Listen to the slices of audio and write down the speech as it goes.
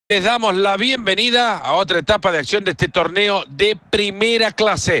Les damos la bienvenida a otra etapa de acción de este torneo de primera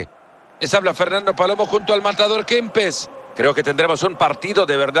clase. Les habla Fernando Palomo junto al matador Kempes. Creo que tendremos un partido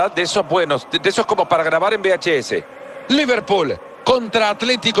de verdad de esos buenos, de esos como para grabar en VHS. Liverpool contra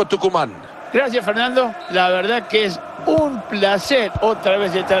Atlético Tucumán. Gracias, Fernando. La verdad que es un placer otra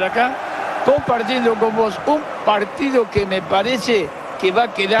vez estar acá compartiendo con vos un partido que me parece que va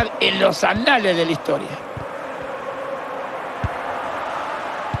a quedar en los anales de la historia.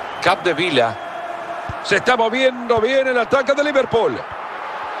 Capdevila. Se está moviendo bien el ataque de Liverpool.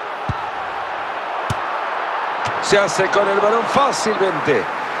 Se hace con el balón fácilmente.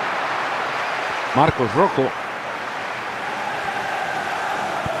 Marcos Rojo.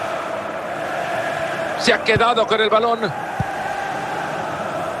 Se ha quedado con el balón.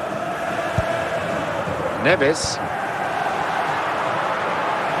 Neves.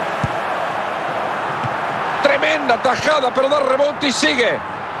 Tremenda tajada, pero da rebote y sigue.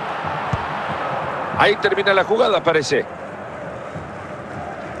 Ahí termina la jugada, parece.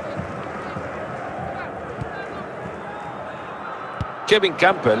 Kevin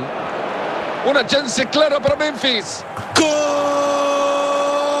Campbell. Una chance clara para Memphis. ¡Gol!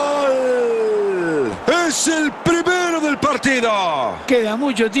 Es el primero del partido. Queda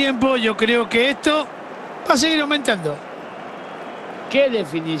mucho tiempo. Yo creo que esto va a seguir aumentando. Qué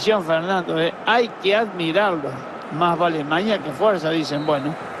definición, Fernando. Hay que admirarlo. Más vale maña que fuerza, dicen.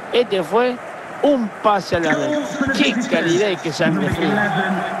 Bueno, este fue un pase a la red. Qué calidad y qué sangre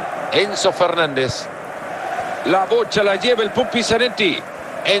fría. Enzo Fernández. La bocha la lleva el Pupi Zanetti.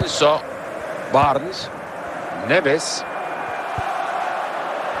 Enzo. Barnes. Neves.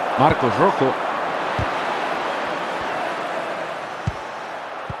 Marcos Rojo.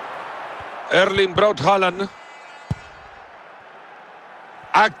 Erling Braut Haaland.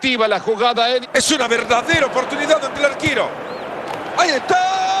 Activa la jugada. Es una verdadera oportunidad ante el arquero. ¡Ahí está!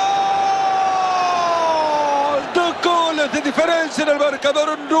 Dos goles de diferencia en el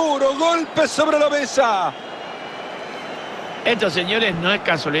marcador. Un duro golpe sobre la mesa. Esto, señores, no es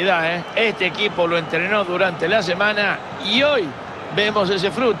casualidad, ¿eh? Este equipo lo entrenó durante la semana y hoy vemos ese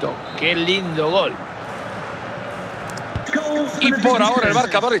fruto. ¡Qué lindo gol! Y por ahora el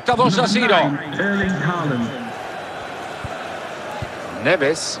marcador está 2-0.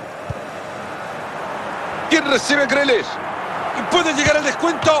 Neves. ¿Quién recibe Grealish? ¿Y puede llegar al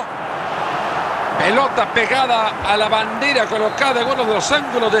descuento? Pelota pegada a la bandera colocada en uno de los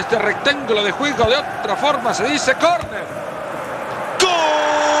ángulos de este rectángulo de juego. De otra forma se dice córner. ¡Gol!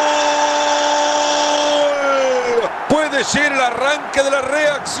 Puede ser el arranque de la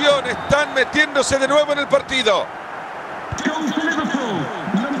reacción. Están metiéndose de nuevo en el partido.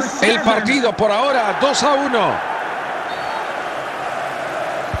 El partido por ahora 2-1.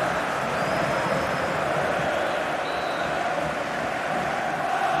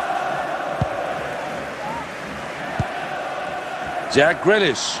 Jack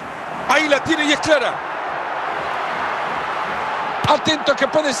Grealish. Ahí la tiene y es clara. Atento que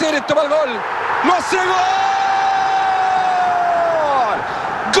puede ser. Esto va al gol. ¡Lo hace! ¡Gol!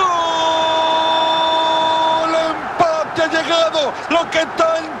 ¡Gol! ¡Empate ha llegado! Lo que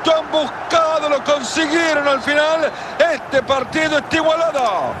tanto han buscado lo consiguieron al final. Este partido está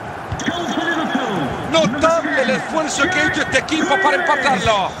igualado. Notable el esfuerzo que ha hecho este equipo para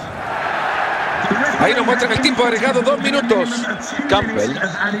empatarlo. Ahí nos muestran el tiempo agregado, 2 minutos. Campbell.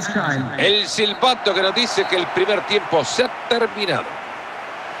 El silbato que nos dice que el primer tiempo se ha terminado.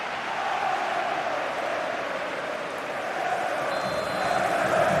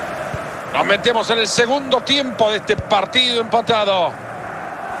 Nos metemos en el segundo tiempo de este partido empatado.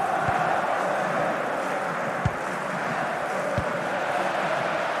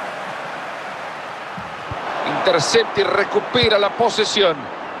 Intercepta y recupera la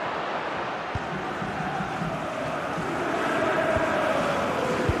posesión.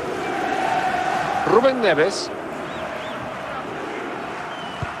 Rubén Neves.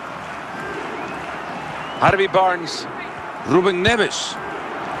 Harvey Barnes. Rubén Neves.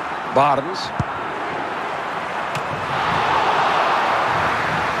 Barnes.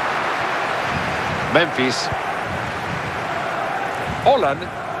 Memphis. Holland.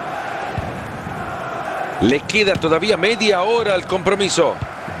 Le queda todavía media hora al compromiso.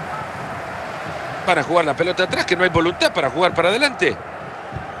 Para jugar la pelota atrás, que no hay voluntad para jugar para adelante.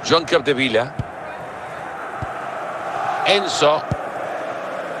 John Capdevila. Enzo.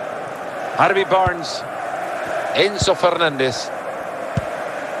 Harvey Barnes. Enzo Fernández.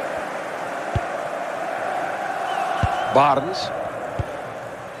 Barnes.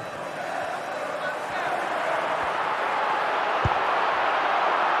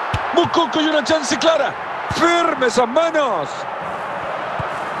 Bucoco y una chance clara. Firme esas manos.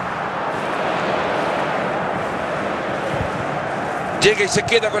 Llega y se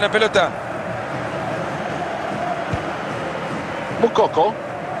queda con la pelota. Mukoko.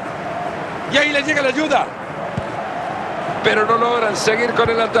 Y ahí le llega la ayuda. Pero no logran seguir con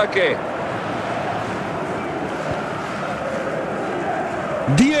el ataque.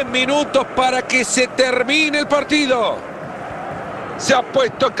 10 minutos para que se termine el partido. Se ha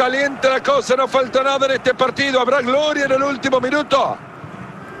puesto caliente la cosa, no falta nada en este partido. ¿Habrá gloria en el último minuto?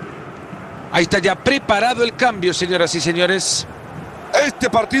 Ahí está ya preparado el cambio, señoras y señores. Este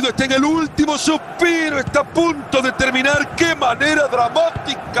partido está en el último suspiro, está a punto de terminar. ¡Qué manera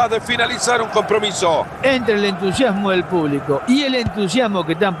dramática de finalizar un compromiso! Entre el entusiasmo del público y el entusiasmo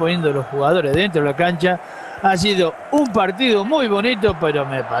que están poniendo los jugadores dentro de la cancha, ha sido un partido muy bonito, pero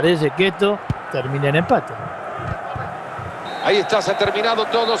me parece que esto termina en empate. Ahí está, se ha terminado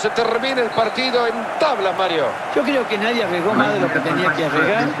todo, se termina el partido en tablas, Mario. Yo creo que nadie arriesgó más de lo que tenía que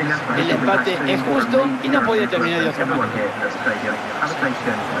arriesgar. El empate es justo y no podía terminar de otra manera.